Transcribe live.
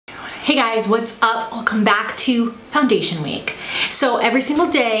Hey guys, what's up? Welcome back to Foundation Week. So every single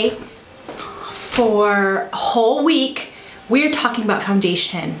day for a whole week, we're talking about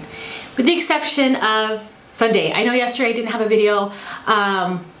foundation, with the exception of Sunday. I know yesterday I didn't have a video.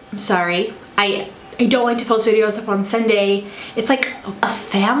 I'm sorry. I don't like to post videos up on Sunday. It's like a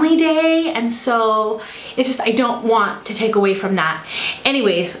family day, and so it's just, I don't want to take away from that.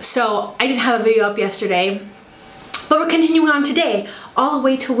 Anyways, so I didn't have a video up yesterday, but we're continuing on today all the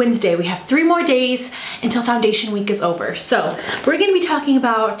way to Wednesday. We have 3 more days until Foundation Week is over. So we're going to be talking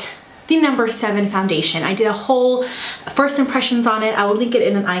about the number 7 foundation. I did a whole first impressions on it. I will link it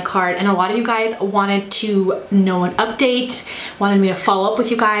in an iCard, and a lot of you guys wanted to know an update, wanted me to follow up with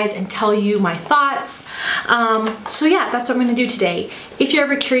you guys and tell you my thoughts. So yeah, that's what I'm going to do today. If you're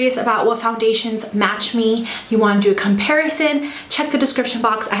ever curious about what foundations match me, you want to do a comparison, check the description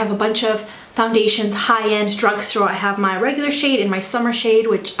box. I have a bunch of foundations, high-end drugstore. I have my regular shade and my summer shade,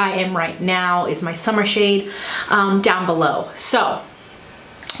 which I am right now is my summer shade, down below. So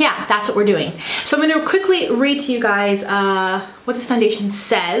yeah, that's what we're doing. So I'm going to quickly read to you guys what this foundation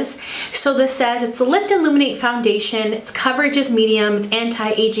says. So this says it's the Lift and Illuminate foundation. Its coverage is medium. It's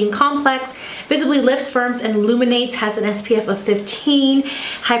anti-aging complex, visibly lifts, firms, and illuminates. Has an SPF of 15,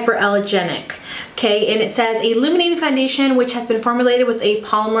 hyperallergenic. Okay, and it says a illuminating foundation which has been formulated with a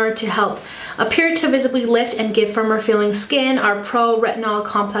polymer to help appear to visibly lift and give firmer feeling skin. Our pro retinol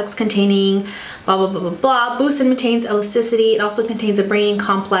complex containing blah blah blah blah blah boosts and maintains elasticity. It also contains a brightening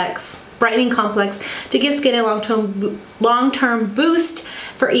complex to give skin a long-term boost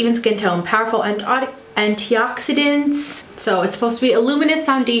for even skin tone. Powerful antioxidants. So it's supposed to be a luminous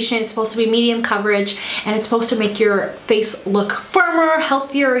foundation. It's supposed to be medium coverage, and it's supposed to make your face look firmer,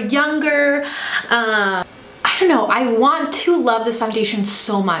 healthier, younger. I don't know, I want to love this foundation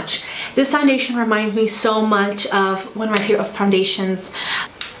so much. This foundation reminds me so much of one of my favorite foundations,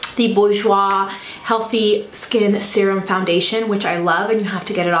 the Bourjois Healthy Skin Serum Foundation, which I love, and you have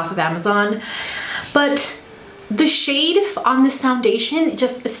to get it off of Amazon. But the shade on this foundation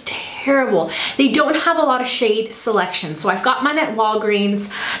just is terrible. They don't have a lot of shade selection. So I've got mine at Walgreens.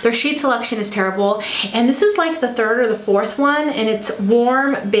 Their shade selection is terrible. And this is like the 3rd or the 4th one, and it's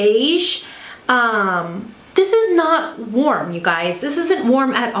warm beige. This is not warm, you guys. This isn't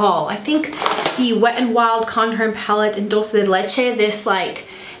warm at all. I think the Wet n Wild Contour Palette in Dulce de Leche, this like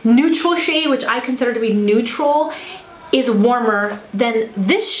neutral shade, which I consider to be neutral, is warmer than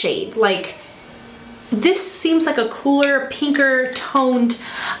this shade. Like, this seems like a cooler, pinker toned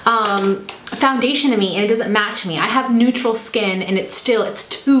foundation to me, and it doesn't match me. I have neutral skin, and it's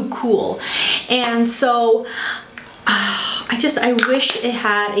too cool. And so I wish it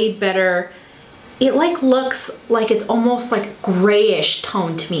had a better, it like looks like it's almost like grayish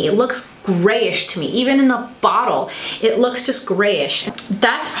tone to me. It looks grayish to me. Even in the bottle, it looks just grayish.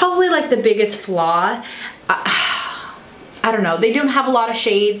 That's probably like the biggest flaw. I don't know, they don't have a lot of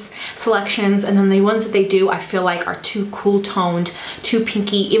shades selections, and then the ones that they do I feel like are too cool toned, too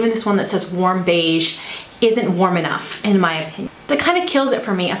pinky. Even this one that says warm beige isn't warm enough in my opinion. That kind of kills it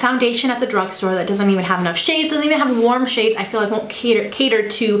for me. A foundation at the drugstore that doesn't even have enough shades, doesn't even have warm shades, I feel like won't cater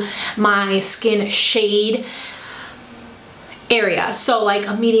to my skin shade area. So like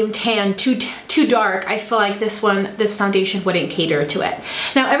a medium tan, too dark, I feel like this foundation wouldn't cater to it.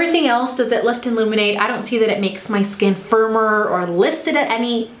 Now everything else, does it lift and illuminate? I don't see that it makes my skin firmer or lifts it at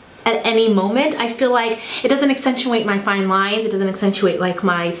any moment. I feel like it doesn't accentuate my fine lines. It doesn't accentuate like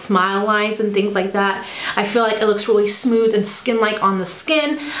my smile lines and things like that. I feel like it looks really smooth and skin-like on the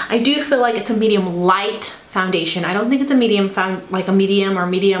skin. I do feel like it's a medium light foundation. I don't think it's a medium like a medium or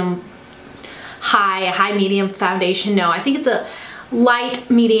medium high medium foundation. No, I think it's a light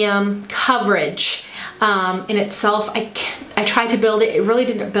medium coverage in itself. I tried to build it. It really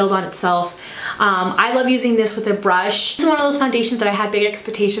didn't build on itself. I love using this with a brush. This is one of those foundations that I had big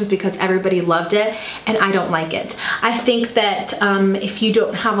expectations because everybody loved it, and I don't like it. I think that if you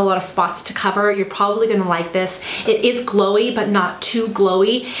don't have a lot of spots to cover, you're probably gonna like this. It is glowy, but not too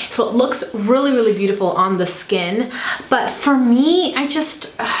glowy. So it looks really, really beautiful on the skin. But for me, I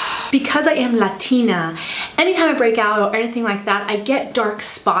just, because I am Latina, anytime I break out or anything like that, I get dark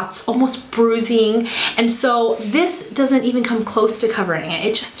spots, almost bruising. And so this doesn't even come close to covering it.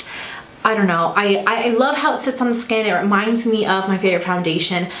 It just, I don't know. I love how it sits on the skin. It reminds me of my favorite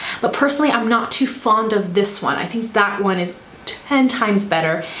foundation, but personally I'm not too fond of this one. I think that one is 10 times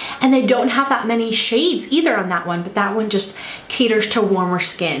better. And they don't have that many shades either on that one, but that one just caters to warmer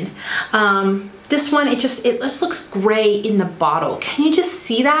skin. This one, it just looks gray in the bottle. Can you just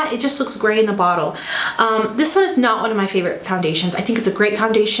see that? It just looks gray in the bottle. This one is not one of my favorite foundations. I think it's a great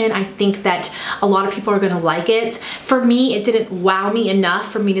foundation. I think that a lot of people are gonna like it. For me, it didn't wow me enough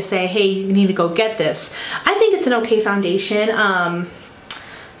for me to say, hey, you need to go get this. I think it's an okay foundation.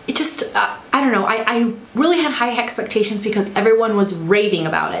 It just, I don't know, I really had high expectations because everyone was raving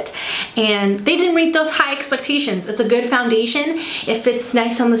about it. And they didn't meet those high expectations. It's a good foundation. If it's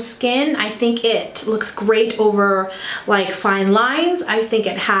nice on the skin, I think it looks great over like fine lines. I think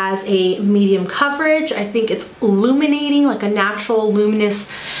it has a medium coverage. I think it's illuminating, like a natural luminous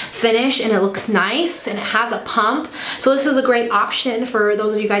finish, and it looks nice, and it has a pump. So this is a great option for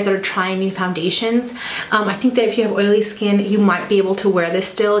those of you guys that are trying new foundations. I think that if you have oily skin, you might be able to wear this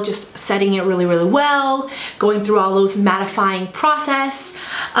still, just setting it really, really well, going through all those mattifying process.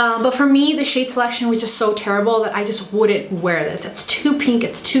 But for me, the shade selection was just so terrible that I just wouldn't wear this. It's too pink,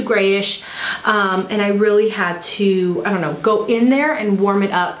 it's too grayish, and I really had to, I don't know, go in there and warm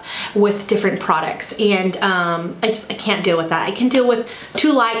it up with different products. And I can't deal with that. I can deal with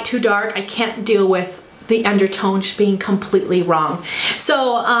too light, too dark. I can't deal with the undertone just being completely wrong.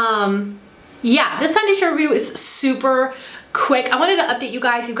 So yeah, this foundation review is super quick. I wanted to update you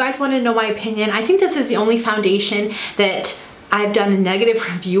guys. You guys wanted to know my opinion. I think this is the only foundation that I've done a negative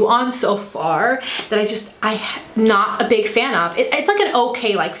review on so far that I'm not a big fan of. It's like an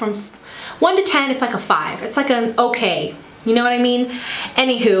okay, like from 1 to 10, it's like a 5. It's like an okay, you know what I mean?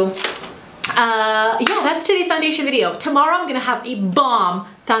 Anywho, yeah, that's today's foundation video. Tomorrow I'm gonna have a bomb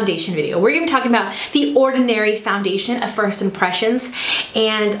foundation video. We're gonna be talking about the Ordinary foundation of First Impressions,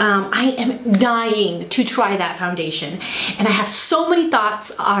 and I am dying to try that foundation, and I have so many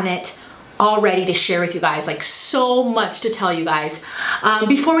thoughts on it already to share with you guys, like so much to tell you guys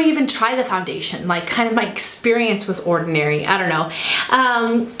before we even try the foundation, like kind of my experience with Ordinary. I don't know.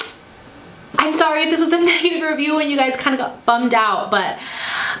 I'm sorry if this was a negative review and you guys kind of got bummed out, but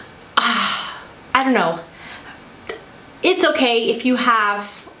I don't know. It's okay if you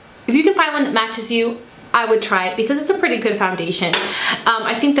can find one that matches you. I would try it because it's a pretty good foundation.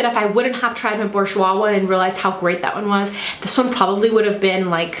 I think that if I wouldn't have tried my Bourjois one and realized how great that one was, this one probably would have been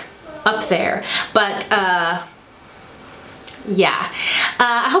like up there. But yeah,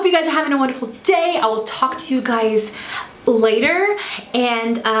 I hope you guys are having a wonderful day. I will talk to you guys later,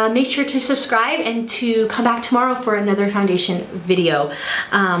 and make sure to subscribe and to come back tomorrow for another foundation video.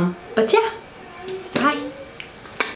 But yeah.